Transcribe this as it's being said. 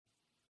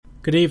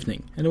Good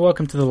evening, and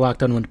welcome to the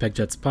Locked On Winnipeg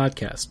Jets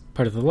podcast,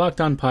 part of the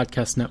Locked On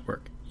Podcast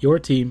Network, your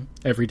team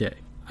every day.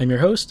 I'm your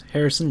host,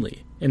 Harrison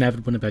Lee, an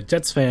avid Winnipeg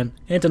Jets fan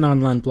and an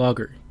online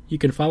blogger. You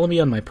can follow me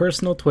on my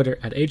personal Twitter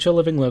at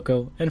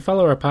HLLivingLoco and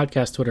follow our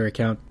podcast Twitter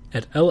account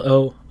at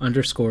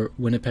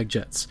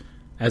LO_WinnipegJets.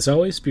 As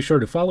always, be sure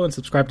to follow and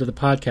subscribe to the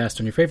podcast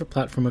on your favorite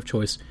platform of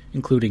choice,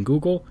 including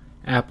Google,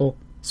 Apple,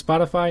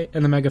 Spotify,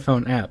 and the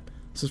Megaphone app.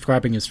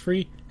 Subscribing is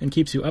free and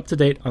keeps you up to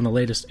date on the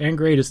latest and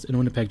greatest in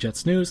Winnipeg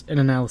Jets news and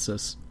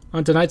analysis.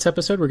 On tonight's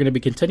episode, we're going to be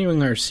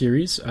continuing our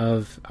series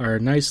of our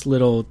nice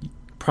little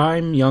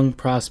prime young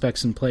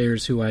prospects and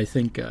players who I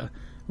think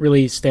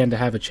really stand to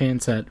have a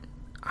chance at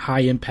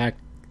high-impact,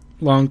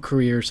 long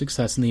career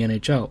success in the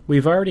NHL.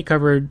 We've already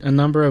covered a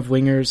number of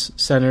wingers,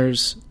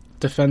 centers,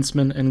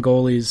 defensemen, and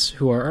goalies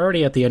who are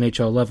already at the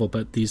NHL level,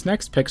 but these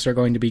next picks are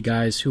going to be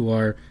guys who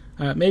are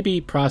maybe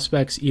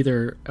prospects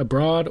either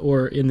abroad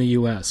or in the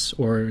U.S.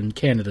 or in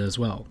Canada as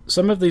well.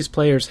 Some of these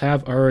players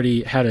have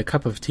already had a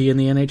cup of tea in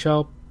the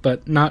NHL,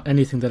 but not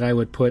anything that I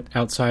would put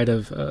outside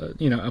of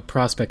a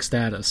prospect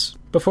status.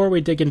 Before we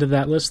dig into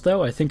that list,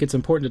 though, I think it's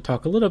important to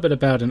talk a little bit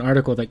about an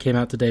article that came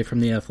out today from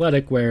The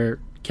Athletic where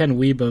Ken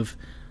Wiebe of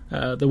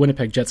the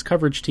Winnipeg Jets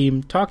coverage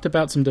team talked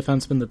about some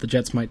defensemen that the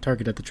Jets might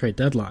target at the trade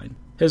deadline.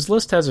 His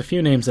list has a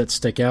few names that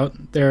stick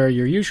out. There are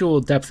your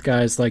usual depth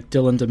guys like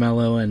Dylan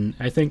DeMello and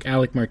I think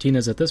Alec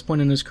Martinez at this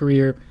point in his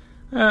career.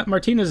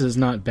 Martinez is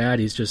not bad,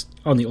 he's just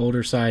on the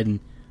older side,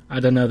 and I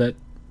don't know that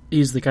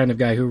he's the kind of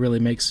guy who really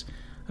makes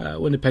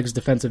Winnipeg's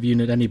defensive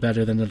unit any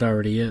better than it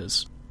already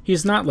is.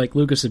 He's not like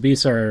Lucas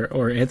Ibiza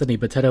or Anthony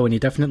Bitetto, and he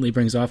definitely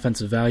brings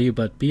offensive value,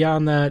 but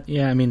beyond that,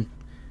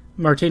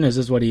 Martinez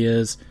is what he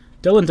is.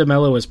 Dylan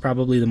DeMello is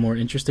probably the more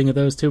interesting of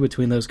those two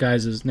between those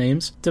guys'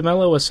 names.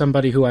 DeMello was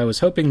somebody who I was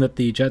hoping that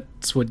the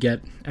Jets would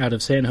get out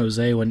of San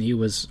Jose when he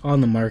was on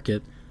the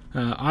market.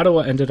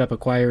 Ottawa ended up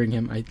acquiring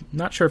him. I'm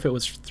not sure if it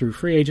was through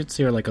free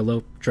agency or like a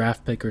low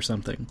draft pick or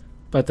something.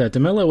 But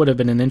DeMello would have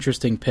been an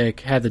interesting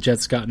pick had the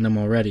Jets gotten him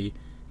already.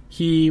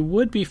 He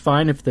would be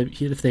fine if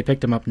they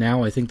picked him up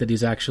now. I think that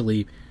he's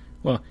actually,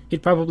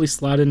 he'd probably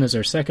slot in as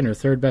our second or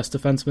third best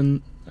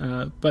defenseman.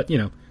 But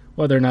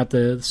whether or not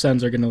the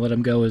Sens are going to let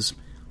him go is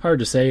hard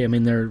to say. I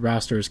mean, their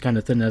roster is kind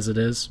of thin as it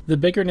is. The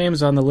bigger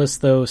names on the list,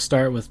 though,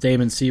 start with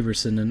Damon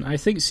Severson, and I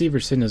think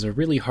Severson is a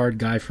really hard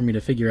guy for me to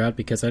figure out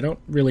because I don't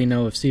really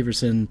know if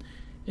Severson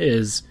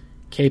is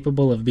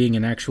capable of being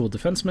an actual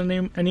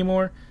defenseman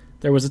anymore.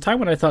 There was a time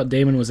when I thought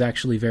Damon was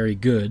actually very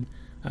good,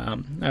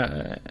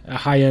 a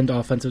high-end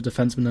offensive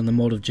defenseman in the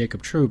mold of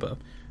Jacob Trouba.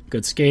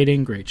 Good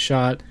skating, great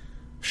shot,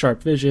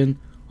 sharp vision,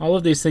 all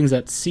of these things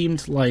that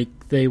seemed like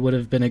they would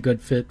have been a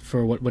good fit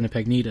for what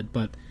Winnipeg needed,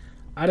 but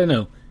I don't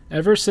know.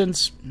 Ever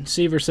since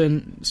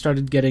Severson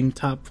started getting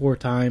top 4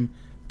 time,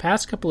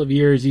 past couple of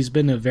years, he's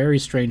been a very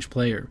strange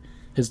player.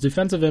 His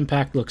defensive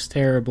impact looks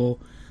terrible.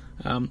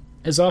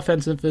 His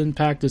offensive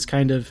impact is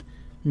kind of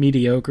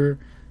mediocre.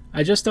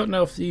 I just don't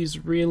know if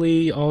he's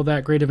really all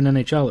that great of an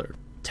NHLer.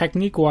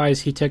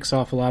 Technique-wise, he ticks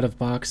off a lot of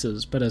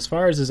boxes, but as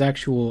far as his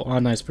actual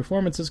on-ice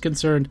performance is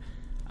concerned,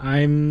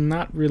 I'm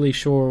not really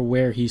sure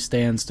where he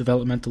stands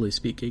developmentally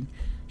speaking.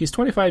 He's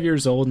 25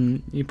 years old,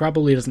 and he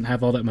probably doesn't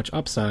have all that much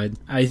upside.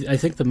 I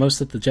think the most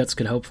that the Jets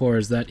could hope for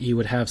is that he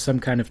would have some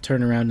kind of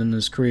turnaround in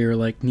his career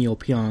like Neil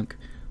Pionk,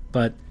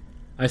 but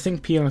I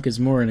think Pionk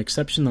is more an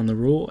exception than the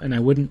rule, and I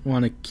wouldn't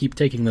want to keep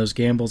taking those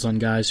gambles on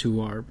guys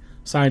who are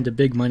signed to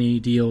big money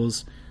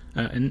deals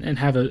and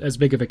have as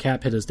big of a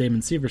cap hit as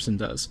Damon Severson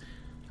does.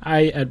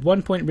 I, at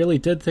one point, really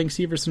did think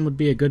Severson would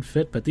be a good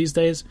fit, but these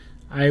days,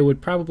 I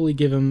would probably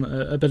give him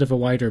a bit of a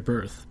wider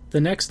berth. The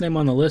next name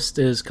on the list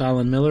is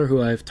Colin Miller,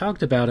 who I've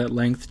talked about at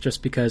length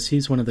just because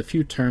he's one of the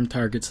few term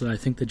targets that I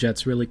think the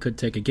Jets really could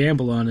take a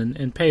gamble on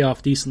and pay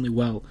off decently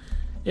well.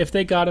 If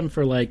they got him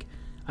for a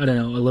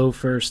low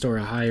first or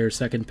a higher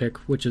second pick,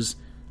 which is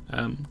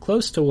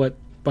close to what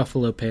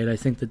Buffalo paid, I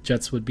think the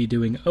Jets would be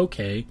doing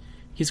okay.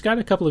 He's got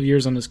a couple of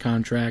years on his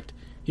contract.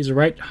 He's a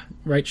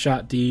right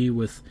shot D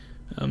with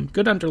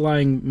good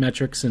underlying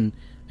metrics, and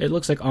it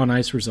looks like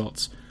on-ice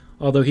results.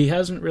 Although he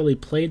hasn't really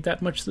played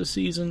that much this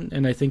season,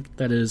 and I think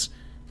that his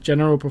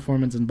general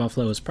performance in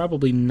Buffalo is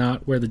probably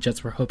not where the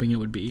Jets were hoping it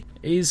would be.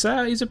 He's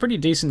a pretty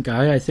decent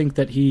guy. I think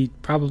that he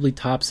probably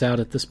tops out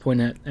at this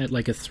point at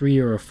like a 3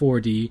 or a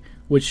 4D,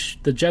 which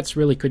the Jets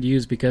really could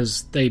use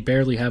because they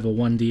barely have a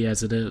 1D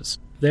as it is.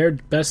 Their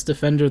best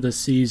defender this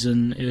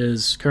season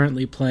is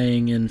currently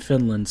playing in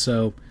Finland,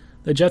 so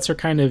the Jets are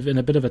kind of in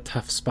a bit of a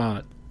tough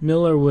spot.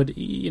 Miller would,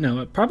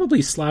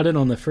 probably slot in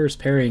on the first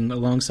pairing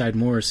alongside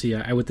Morrissey,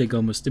 I would think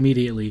almost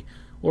immediately.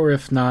 Or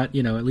if not,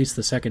 at least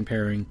the second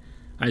pairing.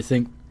 I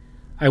think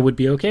I would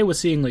be okay with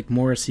seeing like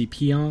Morrissey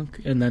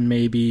Pionk and then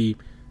maybe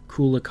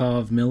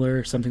Kulikov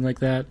Miller, something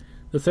like that.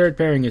 The third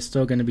pairing is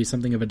still going to be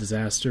something of a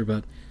disaster,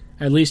 but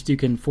at least you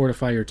can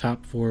fortify your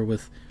top 4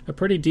 with a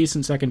pretty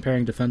decent second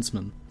pairing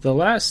defenseman. The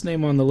last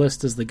name on the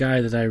list is the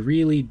guy that I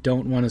really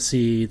don't want to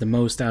see the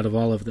most out of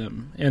all of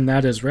them, and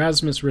that is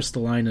Rasmus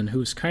Ristolainen,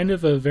 who's kind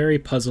of a very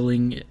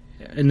puzzling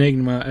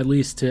enigma, at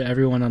least to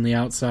everyone on the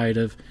outside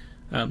of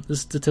the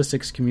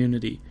statistics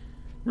community.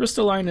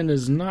 Ristolainen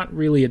is not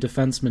really a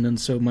defenseman in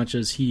so much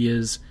as he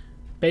is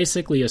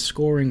basically a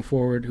scoring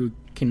forward who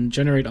can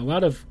generate a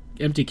lot of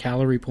empty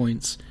calorie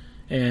points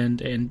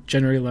and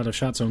generate a lot of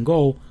shots on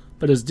goal,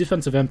 but his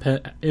defensive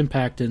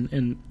impact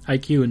and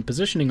IQ and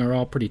positioning are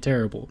all pretty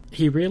terrible.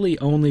 He really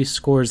only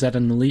scores at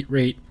an elite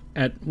rate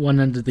at one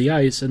end of the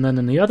ice, and then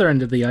in the other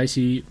end of the ice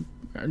he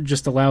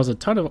just allows a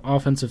ton of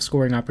offensive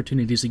scoring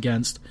opportunities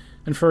against,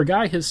 and for a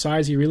guy his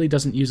size he really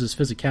doesn't use his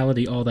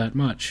physicality all that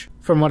much.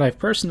 From what I've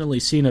personally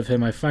seen of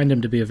him, I find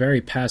him to be a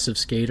very passive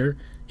skater.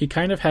 He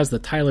kind of has the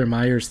Tyler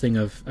Myers thing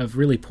of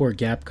really poor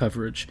gap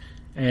coverage,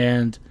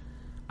 and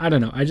I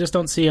don't know, I just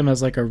don't see him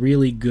as like a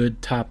really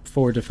good top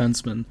 4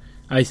 defenseman.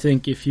 I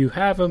think if you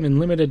have him in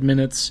limited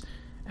minutes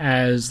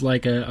as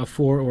like a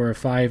 4 or a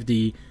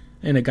 5D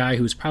and a guy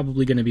who's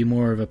probably going to be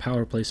more of a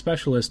power play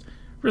specialist,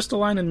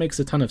 Ristolainen makes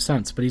a ton of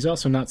sense, but he's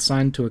also not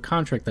signed to a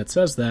contract that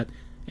says that,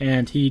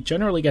 and he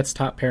generally gets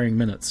top pairing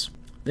minutes.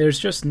 There's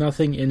just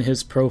nothing in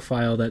his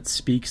profile that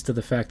speaks to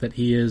the fact that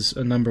he is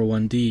a number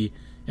 1D,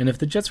 and if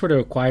the Jets were to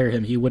acquire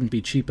him, he wouldn't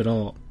be cheap at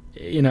all.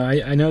 You know,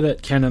 I know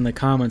that Ken in the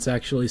comments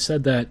actually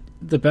said that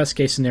the best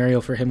case scenario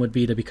for him would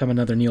be to become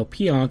another Neil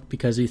Pionk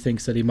because he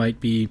thinks that he might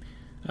be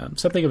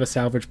something of a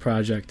salvage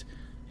project,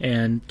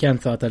 and Ken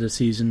thought that his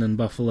season in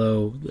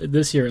Buffalo,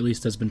 this year at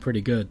least, has been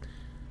pretty good.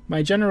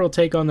 My general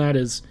take on that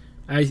is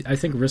I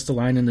think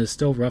Ristolainen is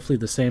still roughly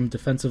the same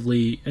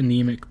defensively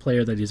anemic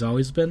player that he's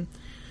always been.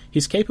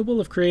 He's capable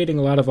of creating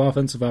a lot of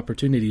offensive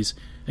opportunities,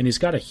 and he's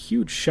got a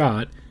huge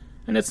shot,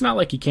 and it's not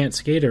like he can't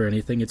skate or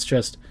anything, it's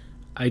just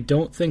I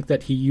don't think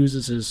that he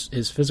uses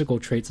his physical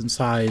traits and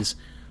size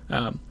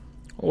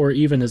or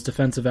even his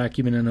defensive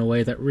acumen in a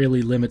way that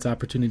really limits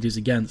opportunities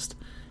against.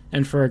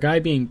 And for a guy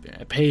being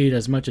paid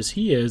as much as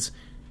he is,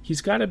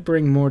 he's got to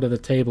bring more to the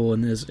table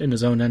in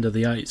his own end of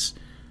the ice.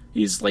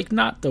 He's like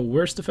not the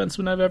worst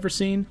defenseman I've ever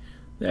seen.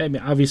 I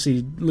mean,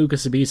 obviously,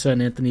 Lucas Sabisa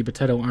and Anthony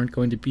Boteto aren't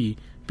going to be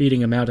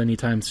beating him out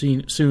anytime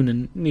soon,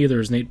 and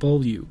neither is Nate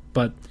Beaulieu.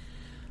 But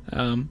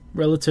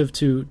relative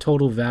to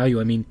total value,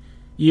 I mean,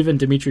 even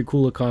Dmitry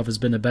Kulikov has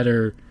been a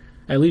better,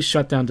 at least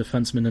shutdown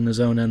defenseman in his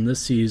own end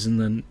this season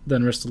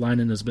than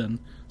Ristolainen has been.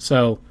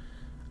 So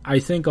I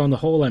think on the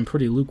whole I'm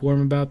pretty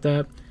lukewarm about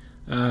that.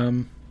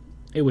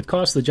 It would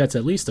cost the Jets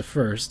at least a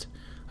first,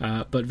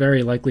 but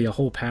very likely a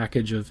whole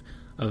package of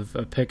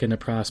a pick and a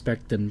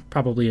prospect and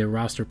probably a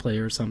roster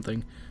player or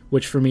something,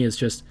 which for me is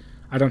just,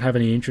 I don't have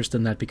any interest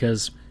in that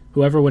because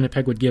whoever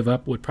Winnipeg would give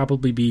up would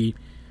probably be,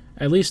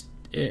 at least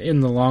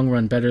in the long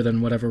run, better than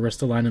whatever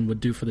Ristolainen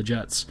would do for the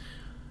Jets.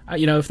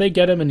 You know, if they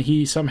get him and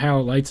he somehow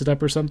lights it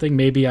up or something,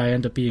 maybe I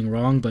end up being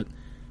wrong, but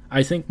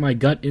I think my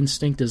gut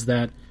instinct is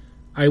that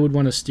I would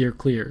want to steer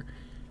clear.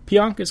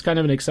 Pionk is kind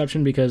of an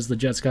exception because the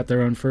Jets got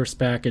their own first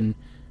back, and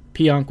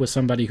Pionk was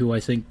somebody who I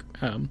think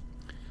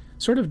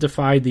sort of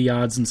defied the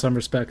odds in some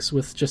respects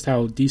with just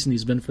how decent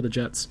he's been for the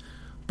Jets.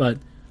 But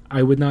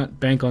I would not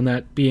bank on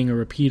that being a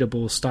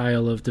repeatable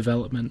style of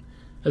development,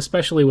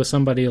 especially with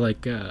somebody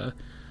like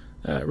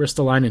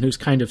Ristolainen, who's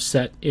kind of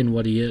set in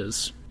what he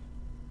is.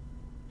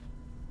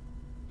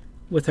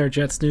 With our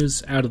Jets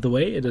news out of the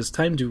way, it is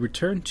time to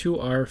return to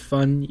our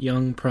fun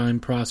young prime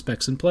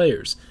prospects and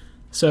players.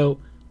 So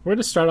we're going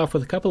to start off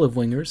with a couple of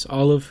wingers,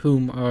 all of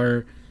whom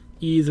are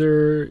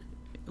either,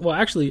 well,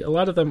 actually, a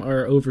lot of them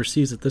are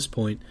overseas at this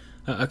point.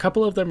 A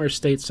couple of them are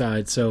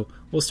stateside, so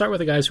we'll start with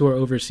the guys who are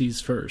overseas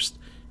first.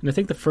 And I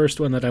think the first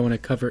one that I want to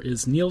cover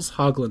is Nils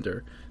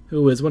Hoglander,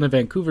 who is one of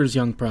Vancouver's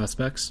young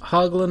prospects.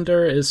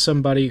 Hoglander is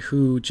somebody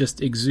who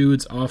just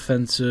exudes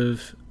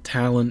offensive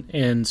talent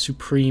and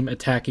supreme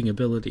attacking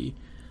ability.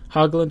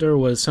 Hoglander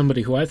was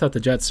somebody who I thought the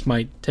Jets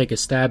might take a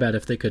stab at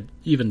if they could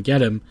even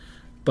get him,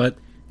 but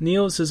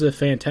Niels is a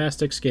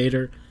fantastic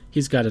skater.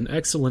 He's got an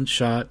excellent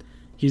shot.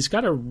 He's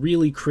got a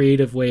really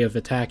creative way of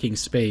attacking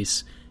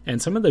space,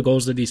 and some of the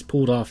goals that he's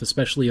pulled off,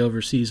 especially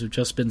overseas, have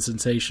just been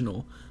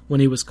sensational. When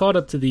he was called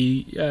up to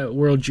the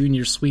World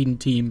Junior Sweden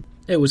team,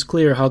 it was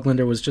clear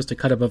Hoglander was just a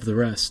cut above the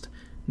rest.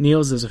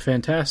 Niels is a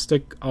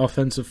fantastic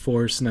offensive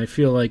force, and I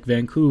feel like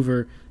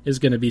Vancouver is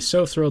going to be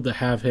so thrilled to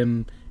have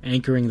him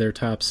anchoring their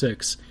top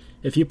six.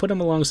 If you put him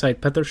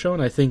alongside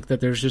Pettersson, I think that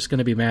there's just going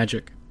to be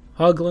magic.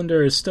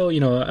 Hoglander is still,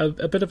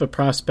 a bit of a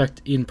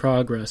prospect in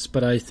progress,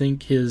 but I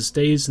think his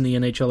days in the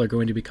NHL are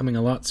going to be coming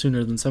a lot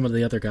sooner than some of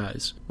the other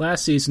guys.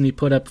 Last season, he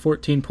put up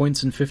 14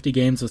 points in 50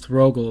 games with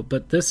Rögle,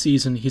 but this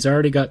season, he's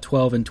already got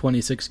 12 in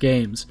 26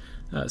 games.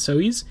 So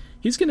he's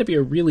going to be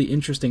a really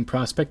interesting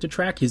prospect to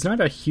track. He's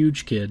not a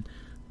huge kid,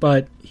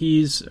 but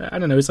he's like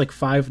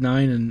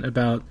 5'9" and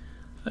about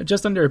a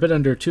bit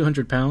under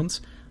 200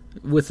 pounds.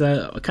 With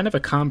a kind of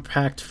a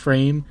compact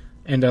frame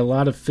and a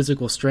lot of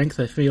physical strength,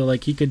 I feel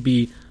like he could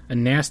be a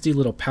nasty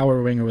little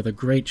power winger with a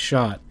great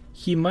shot.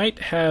 He might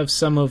have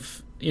some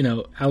of,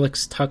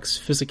 Alex Tuch's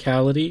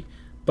physicality,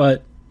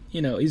 but,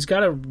 he's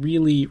got a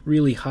really,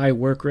 really high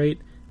work rate,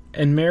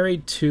 and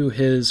married to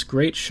his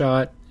great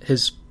shot,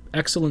 his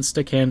excellent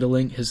stick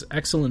handling, his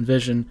excellent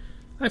vision,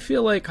 I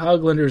feel like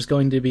Höglander is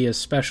going to be a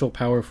special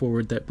power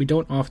forward that we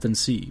don't often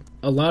see.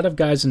 A lot of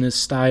guys in his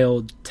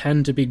style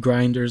tend to be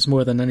grinders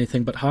more than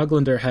anything, but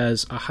Höglander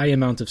has a high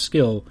amount of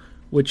skill,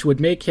 which would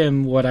make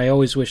him what I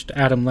always wished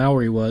Adam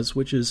Lowry was,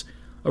 which is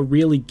a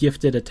really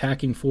gifted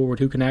attacking forward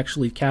who can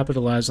actually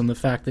capitalize on the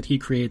fact that he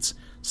creates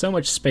so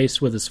much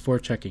space with his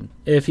forechecking.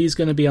 If he's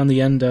going to be on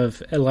the end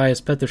of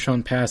Elias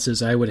Pettersson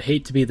passes, I would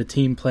hate to be the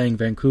team playing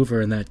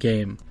Vancouver in that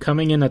game.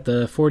 Coming in at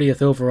the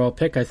 40th overall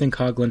pick, I think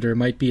Höglander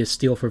might be a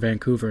steal for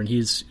Vancouver, and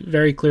he's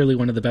very clearly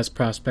one of the best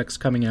prospects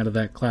coming out of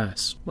that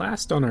class.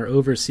 Last on our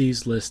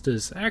overseas list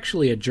is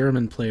actually a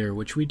German player,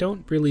 which we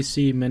don't really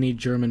see many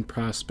German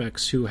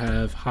prospects who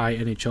have high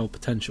NHL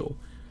potential.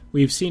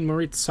 We've seen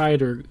Moritz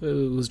Seider,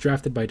 who was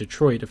drafted by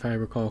Detroit, if I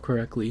recall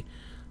correctly.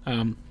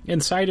 And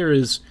Seider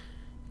is...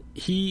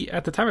 He,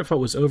 at the time, I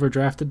felt was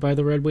overdrafted by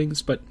the Red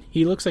Wings, but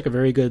he looks like a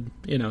very good,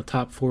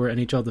 top 4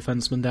 NHL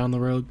defenseman down the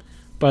road.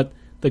 But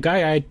the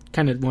guy I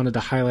kind of wanted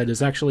to highlight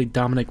is actually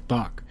Dominik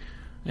Bokk.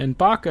 And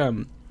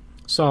Bokk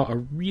saw a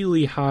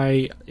really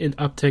high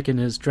uptick in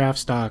his draft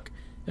stock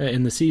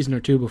in the season or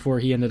two before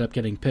he ended up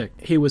getting picked.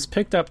 He was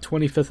picked up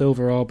 25th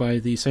overall by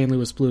the St.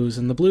 Louis Blues,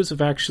 and the Blues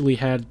have actually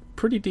had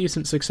pretty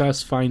decent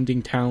success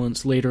finding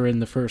talents later in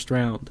the first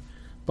round.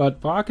 But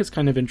Bokk is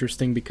kind of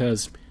interesting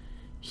because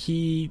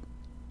he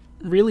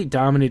really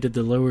dominated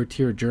the lower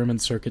tier German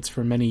circuits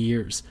for many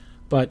years,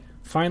 but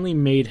finally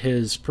made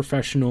his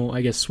professional,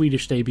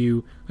 Swedish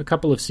debut a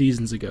couple of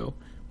seasons ago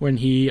when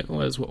he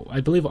was,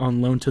 I believe,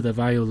 on loan to the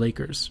Vio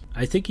Lakers.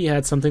 I think he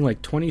had something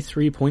like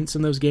 23 points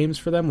in those games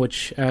for them,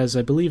 which, as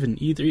I believe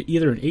in either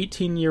an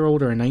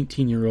 18-year-old or a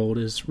 19-year-old,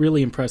 is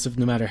really impressive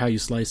no matter how you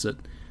slice it.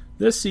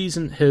 This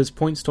season, his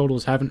points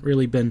totals haven't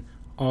really been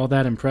all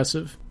that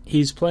impressive.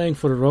 He's playing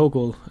for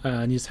Rögle,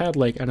 and he's had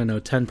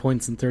 10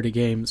 points in 30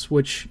 games,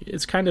 which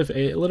is kind of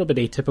a little bit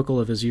atypical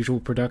of his usual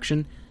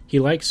production. He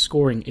likes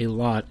scoring a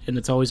lot, and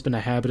it's always been a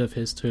habit of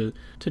his to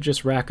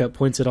just rack up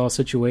points at all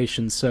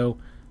situations. So,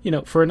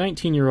 for a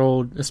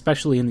 19-year-old,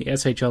 especially in the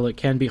SHL, it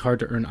can be hard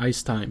to earn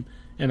ice time.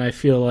 And I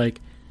feel like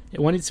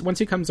once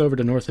he comes over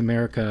to North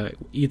America,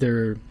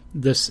 either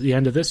the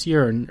end of this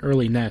year or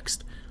early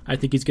next, I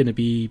think he's going to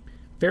be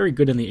very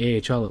good in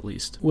the AHL at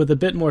least. With a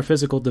bit more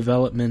physical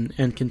development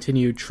and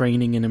continued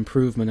training and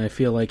improvement, I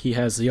feel like he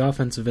has the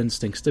offensive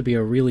instincts to be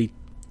a really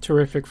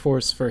terrific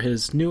force for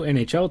his new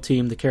NHL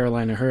team, the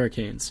Carolina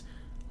Hurricanes.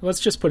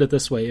 Let's just put it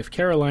this way, if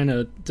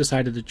Carolina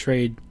decided to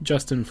trade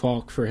Justin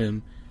Falk for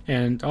him,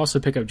 and also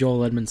pick up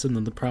Joel Edmondson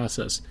in the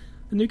process,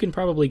 then you can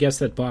probably guess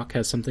that Bokk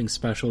has something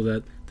special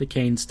that the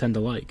Canes tend to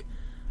like.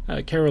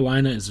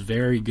 Carolina is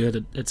very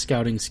good at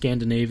scouting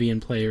Scandinavian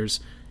players,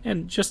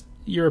 and just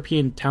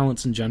European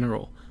talents in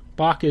general.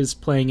 Bokk is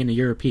playing in a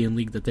European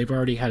league that they've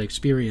already had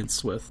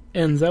experience with.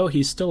 And though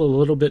he's still a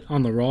little bit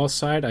on the raw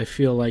side, I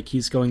feel like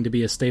he's going to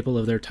be a staple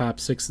of their top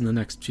 6 in the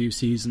next few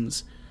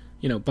seasons.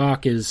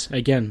 Bokk is,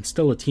 again,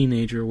 still a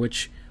teenager,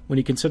 which, when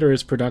you consider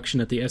his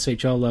production at the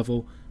SHL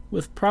level,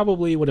 with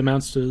probably what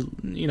amounts to,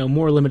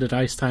 more limited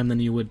ice time than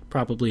you would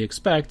probably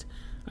expect,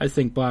 I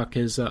think Bokk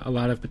has a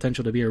lot of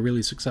potential to be a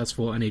really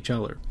successful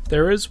NHLer.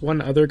 There is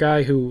one other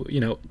guy who,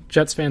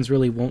 Jets fans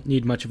really won't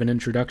need much of an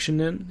introduction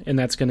in, and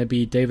that's going to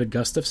be David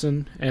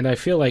Gustafsson. And I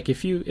feel like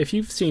if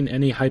you've seen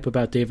any hype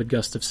about David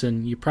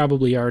Gustafsson, you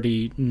probably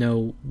already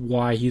know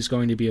why he's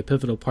going to be a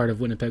pivotal part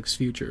of Winnipeg's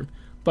future.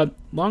 But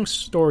long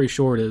story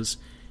short is,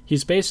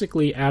 he's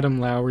basically Adam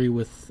Lowry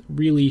with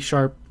really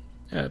sharp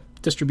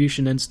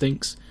distribution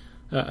instincts,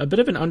 a bit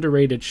of an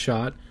underrated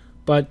shot,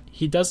 but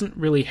he doesn't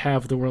really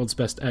have the world's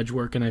best edge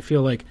work, and I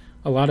feel like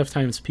a lot of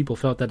times people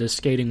felt that his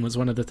skating was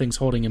one of the things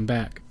holding him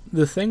back.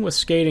 The thing with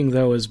skating,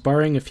 though, is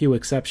barring a few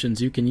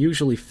exceptions, you can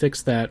usually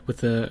fix that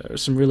with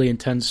some really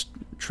intense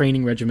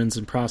training regimens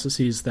and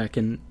processes that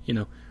can,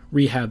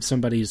 rehab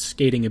somebody's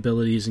skating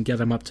abilities and get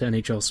them up to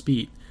NHL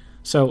speed.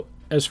 So,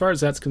 as far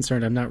as that's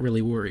concerned, I'm not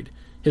really worried.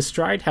 His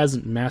stride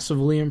hasn't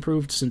massively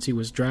improved since he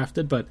was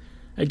drafted, but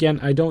again,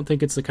 I don't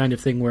think it's the kind of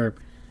thing where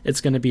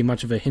it's going to be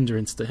much of a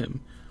hindrance to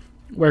him.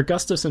 Where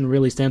Gustafsson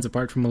really stands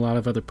apart from a lot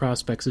of other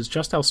prospects is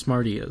just how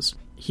smart he is.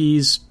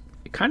 He's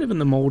kind of in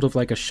the mold of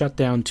like a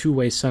shutdown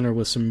two-way center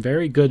with some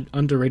very good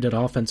underrated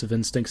offensive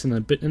instincts and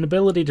an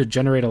ability to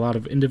generate a lot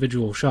of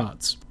individual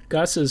shots.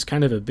 Gus is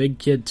kind of a big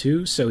kid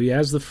too, so he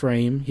has the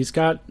frame. He's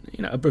got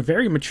a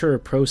very mature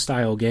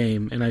pro-style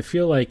game, and I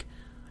feel like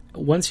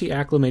once he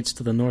acclimates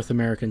to the North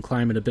American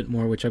climate a bit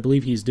more, which I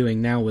believe he's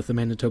doing now with the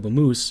Manitoba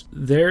Moose,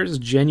 there's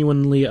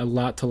genuinely a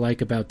lot to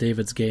like about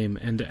David's game.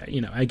 And,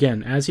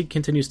 again, as he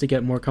continues to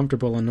get more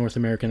comfortable on North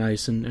American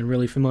ice and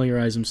really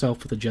familiarize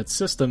himself with the Jets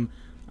system,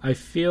 I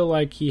feel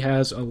like he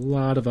has a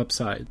lot of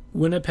upside.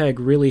 Winnipeg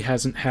really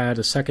hasn't had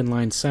a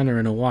second-line center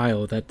in a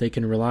while that they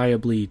can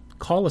reliably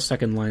call a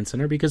second-line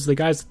center because the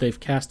guys that they've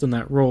cast in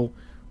that role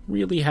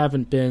really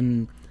haven't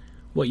been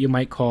what you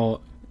might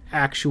call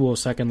actual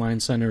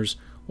second-line centers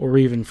or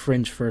even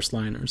fringe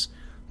first-liners.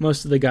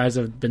 Most of the guys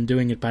have been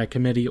doing it by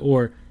committee,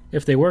 or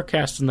if they were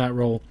cast in that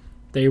role,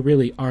 they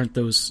really aren't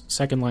those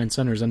second-line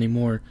centers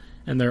anymore,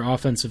 and their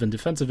offensive and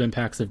defensive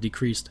impacts have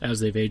decreased as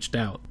they've aged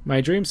out.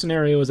 My dream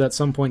scenario is at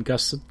some point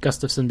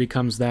Gustafsson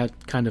becomes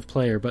that kind of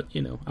player, but,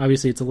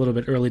 obviously it's a little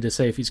bit early to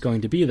say if he's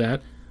going to be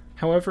that.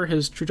 However,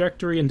 his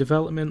trajectory and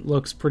development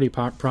looks pretty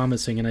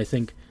promising, and I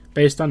think,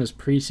 based on his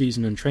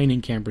preseason and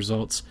training camp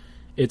results,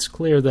 it's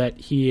clear that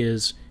he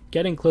is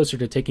getting closer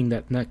to taking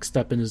that next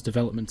step in his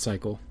development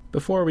cycle.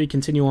 Before we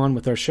continue on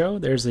with our show,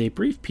 there's a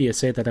brief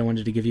PSA that I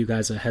wanted to give you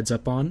guys a heads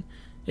up on.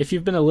 If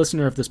you've been a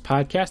listener of this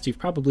podcast, you've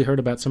probably heard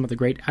about some of the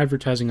great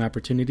advertising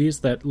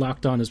opportunities that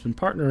Locked On has been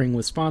partnering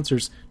with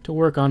sponsors to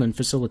work on and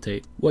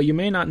facilitate. What you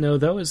may not know,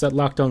 though, is that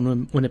Locked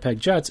On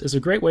Winnipeg Jets is a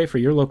great way for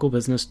your local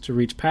business to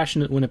reach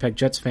passionate Winnipeg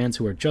Jets fans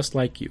who are just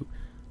like you.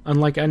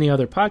 Unlike any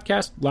other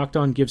podcast, Locked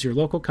On gives your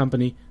local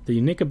company the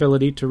unique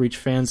ability to reach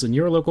fans in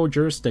your local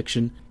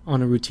jurisdiction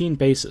on a routine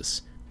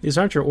basis. These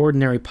aren't your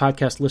ordinary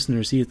podcast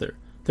listeners either.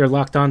 They're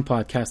Locked On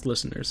podcast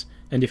listeners.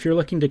 And if you're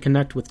looking to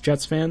connect with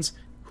Jets fans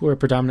who are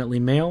predominantly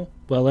male,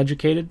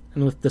 well-educated,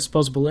 and with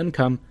disposable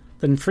income,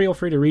 then feel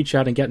free to reach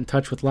out and get in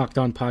touch with Locked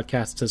On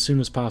Podcasts as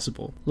soon as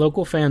possible.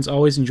 Local fans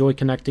always enjoy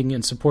connecting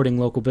and supporting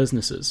local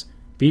businesses.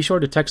 Be sure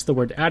to text the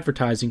word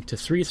advertising to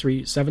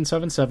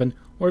 33777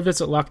 or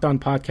visit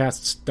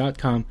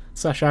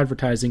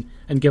lockedonpodcasts.com/advertising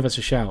and give us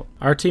a shout.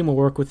 Our team will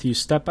work with you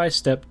step by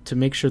step to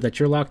make sure that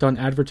your Locked On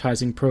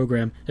advertising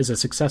program is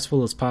as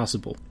successful as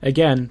possible.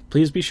 Again,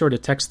 please be sure to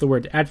text the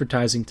word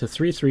advertising to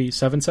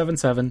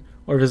 33777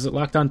 or visit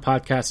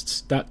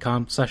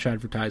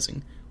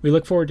lockedonpodcasts.com/advertising. We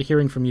look forward to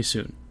hearing from you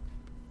soon.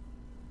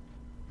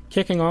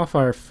 Kicking off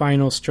our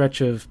final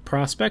stretch of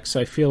prospects,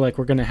 I feel like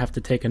we're going to have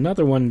to take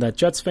another one that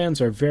Jets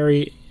fans are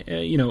very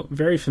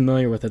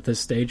familiar with at this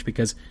stage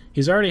because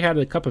he's already had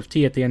a cup of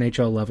tea at the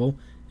NHL level,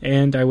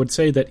 and I would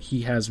say that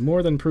he has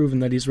more than proven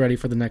that he's ready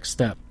for the next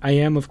step. I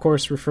am, of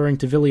course, referring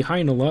to Ville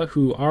Heinola,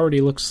 who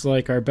already looks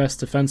like our best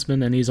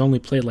defenseman, and he's only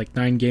played like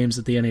 9 games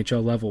at the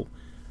NHL level.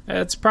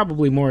 It's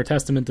probably more a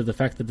testament to the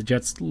fact that the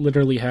Jets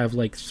literally have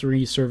like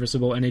 3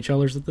 serviceable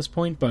NHLers at this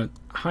point, but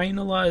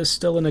Heinola is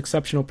still an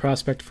exceptional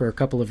prospect for a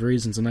couple of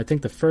reasons, and I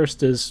think the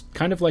first is,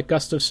 kind of like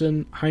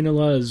Gustafsson,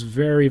 Heinola is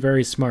very,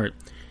 very smart.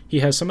 He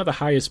has some of the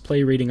highest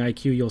play reading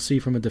IQ you'll see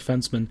from a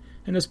defenseman,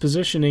 and his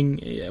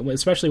positioning,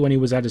 especially when he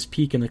was at his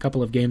peak in the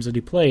couple of games that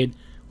he played,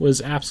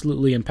 was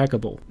absolutely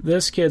impeccable.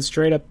 This kid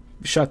straight up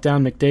shut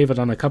down McDavid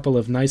on a couple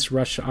of nice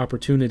rush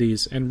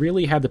opportunities and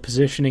really had the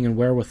positioning and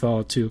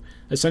wherewithal to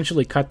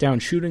essentially cut down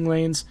shooting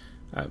lanes,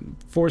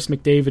 force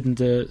McDavid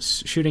into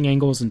shooting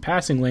angles and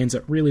passing lanes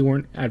that really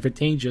weren't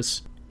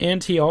advantageous.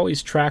 And he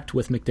always tracked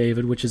with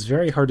McDavid, which is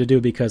very hard to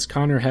do because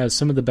Connor has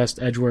some of the best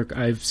edge work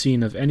I've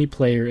seen of any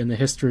player in the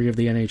history of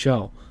the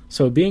NHL.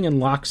 So being in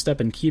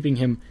lockstep and keeping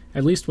him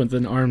at least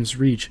within arm's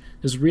reach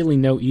is really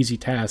no easy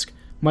task,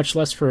 much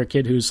less for a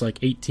kid who's like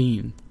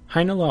 18.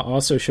 Heinola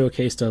also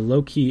showcased a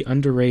low-key,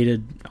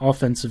 underrated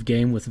offensive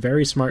game with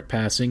very smart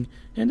passing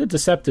and a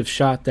deceptive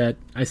shot that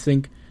I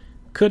think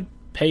could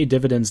pay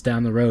dividends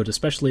down the road,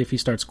 especially if he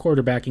starts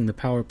quarterbacking the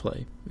power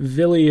play.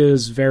 Ville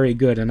is very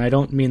good, and I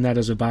don't mean that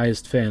as a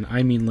biased fan.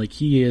 I mean like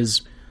he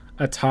is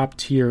a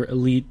top-tier,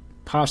 elite,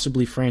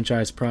 possibly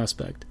franchise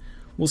prospect.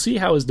 We'll see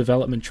how his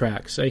development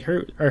tracks. I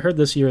heard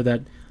this year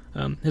that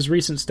his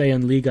recent stay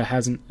in Liga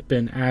hasn't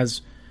been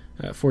as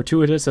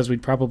fortuitous as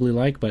we'd probably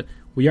like, but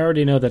we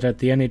already know that at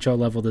the NHL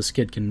level this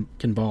kid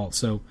can ball,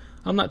 so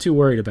I'm not too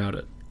worried about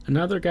it.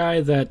 Another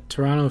guy that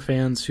Toronto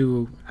fans,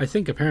 who I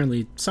think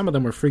apparently some of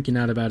them were freaking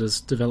out about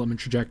his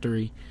development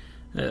trajectory,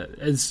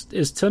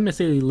 is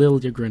Timothy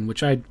Liljegren,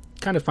 which I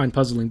kind of find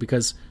puzzling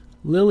because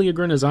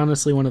Liljegren is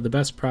honestly one of the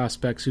best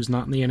prospects who's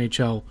not in the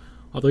NHL,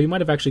 although he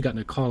might have actually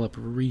gotten a call-up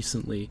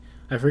recently.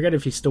 I forget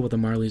if he's still with the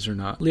Marlies or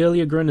not.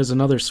 Liljegren is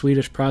another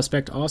Swedish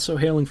prospect, also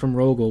hailing from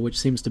Rögle, which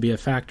seems to be a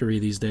factory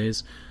these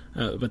days.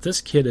 But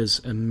this kid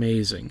is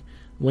amazing.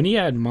 When he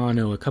had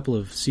mono a couple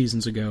of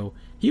seasons ago,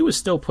 he was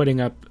still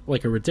putting up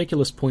like a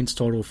ridiculous points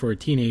total for a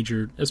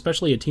teenager,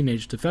 especially a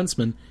teenage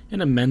defenseman, in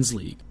a men's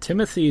league.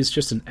 Timothy is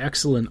just an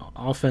excellent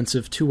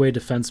offensive two-way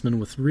defenseman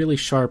with really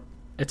sharp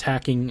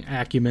attacking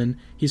acumen.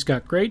 He's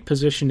got great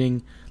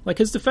positioning. Like,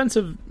 his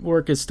defensive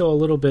work is still a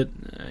little bit,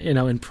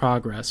 in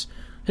progress.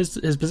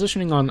 His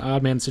positioning on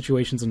odd man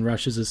situations and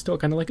rushes is still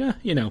kind of like,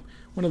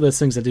 one of those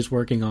things that he's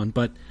working on.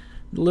 But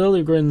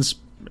Liljegren's,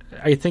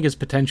 I think his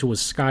potential was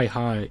sky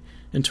high,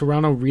 and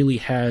Toronto really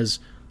has,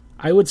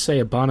 I would say,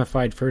 a bona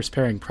fide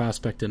first-pairing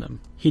prospect in him.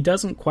 He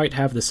doesn't quite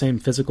have the same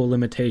physical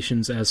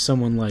limitations as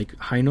someone like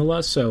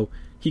Heinola, so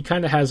he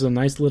kind of has a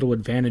nice little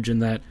advantage in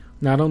that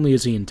not only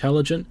is he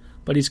intelligent,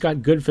 but he's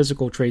got good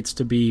physical traits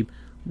to be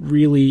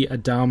really a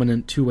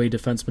dominant two-way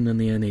defenseman in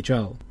the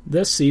NHL.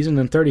 This season,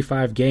 in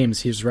 35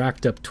 games, he's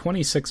racked up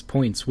 26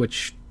 points,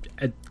 which,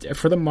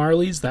 for the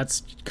Marlies,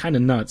 that's kind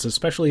of nuts,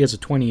 especially as a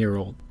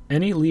 20-year-old.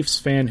 Any Leafs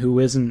fan who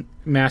isn't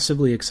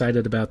massively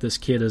excited about this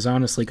kid has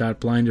honestly got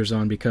blinders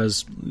on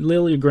because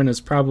Liljegren is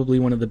probably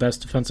one of the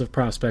best defensive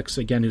prospects,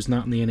 again, who's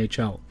not in the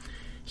NHL.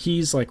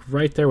 He's like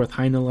right there with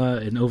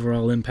Heinola in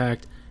overall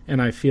impact,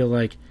 and I feel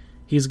like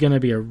he's going to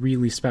be a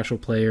really special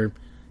player.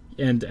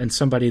 and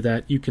somebody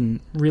that you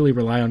can really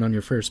rely on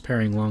your first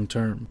pairing long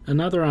term.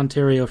 Another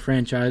Ontario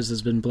franchise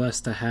has been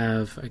blessed to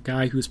have a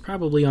guy who's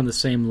probably on the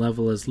same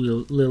level as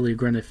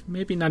Liljegren, if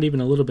maybe not even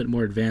a little bit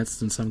more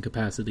advanced in some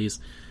capacities,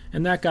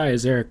 and that guy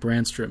is Erik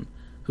Brannstrom,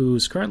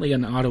 who's currently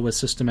in the Ottawa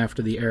system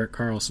after the Erik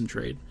Karlsson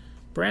trade.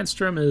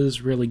 Brannstrom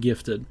is really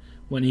gifted.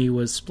 When he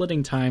was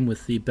splitting time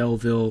with the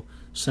Belleville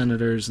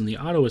Senators and the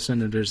Ottawa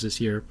Senators this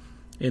year,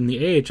 in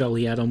the AHL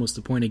he had almost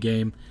a point a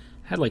game,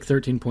 had like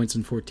 13 points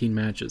in 14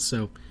 matches,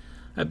 so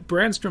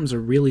Brannstrom's a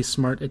really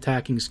smart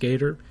attacking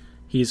skater.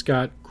 He's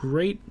got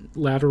great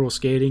lateral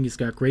skating, he's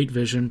got great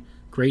vision,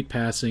 great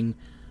passing.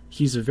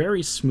 He's a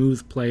very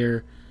smooth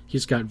player.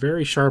 He's got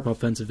very sharp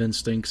offensive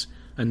instincts,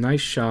 a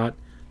nice shot.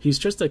 He's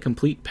just a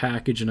complete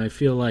package, and I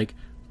feel like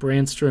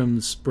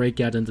Brannstrom's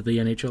breakout into the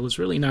NHL is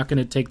really not going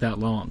to take that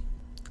long.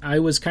 I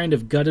was kind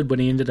of gutted when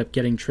he ended up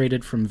getting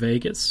traded from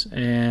Vegas,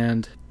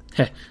 and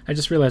I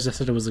just realized I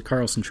said it was the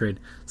Karlsson trade.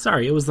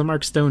 Sorry, it was the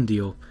Mark Stone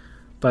deal.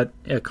 But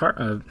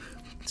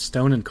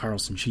Stone and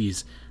Karlsson,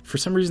 jeez. For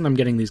some reason, I'm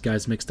getting these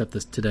guys mixed up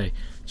today.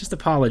 Just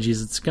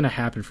apologies, it's going to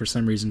happen for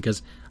some reason,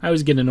 because I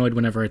always get annoyed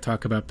whenever I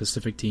talk about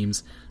Pacific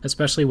teams,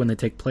 especially when they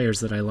take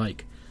players that I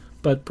like.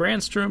 But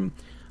Brannstrom,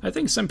 I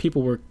think some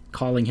people were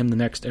calling him the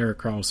next Erik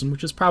Karlsson,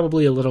 which is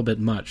probably a little bit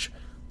much.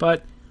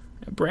 But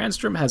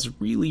Brannstrom has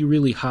really,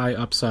 really high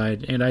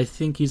upside, and I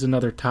think he's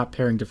another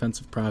top-pairing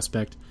defensive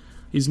prospect.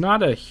 He's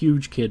not a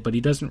huge kid, but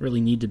he doesn't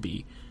really need to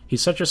be.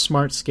 He's such a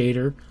smart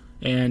skater,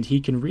 and he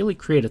can really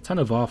create a ton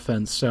of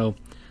offense, so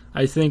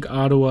I think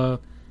Ottawa,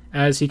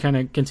 as he kind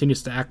of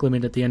continues to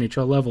acclimate at the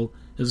NHL level,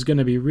 is going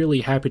to be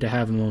really happy to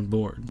have him on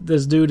board.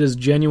 This dude is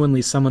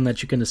genuinely someone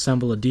that you can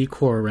assemble a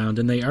D-core around,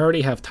 and they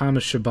already have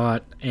Thomas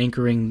Chabot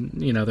anchoring,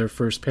 their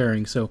first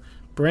pairing, so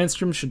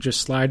Brannstrom should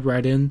just slide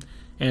right in,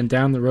 and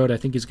down the road I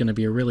think he's going to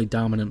be a really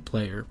dominant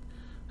player.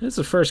 This is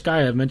the first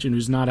guy I've mentioned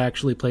who's not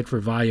actually played for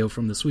Vio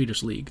from the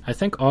Swedish League. I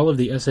think all of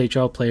the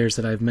SHL players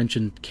that I've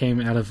mentioned came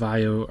out of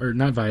Vio, or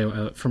not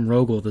Vio, from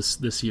Rögle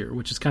this year,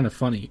 which is kind of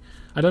funny.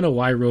 I don't know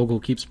why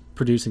Rögle keeps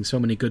producing so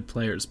many good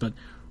players, but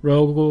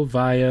Rögle,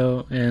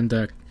 Vio, and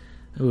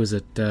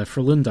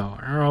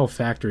Frölunda are all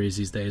factories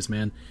these days,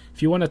 man.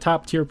 If you want a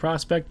top-tier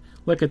prospect,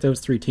 look at those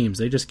three teams.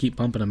 They just keep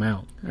pumping them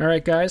out.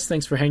 Alright guys,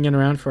 thanks for hanging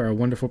around for our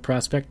wonderful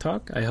prospect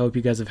talk. I hope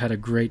you guys have had a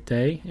great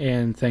day,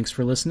 and thanks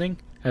for listening.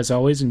 As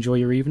always, enjoy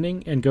your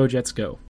evening, and go Jets go.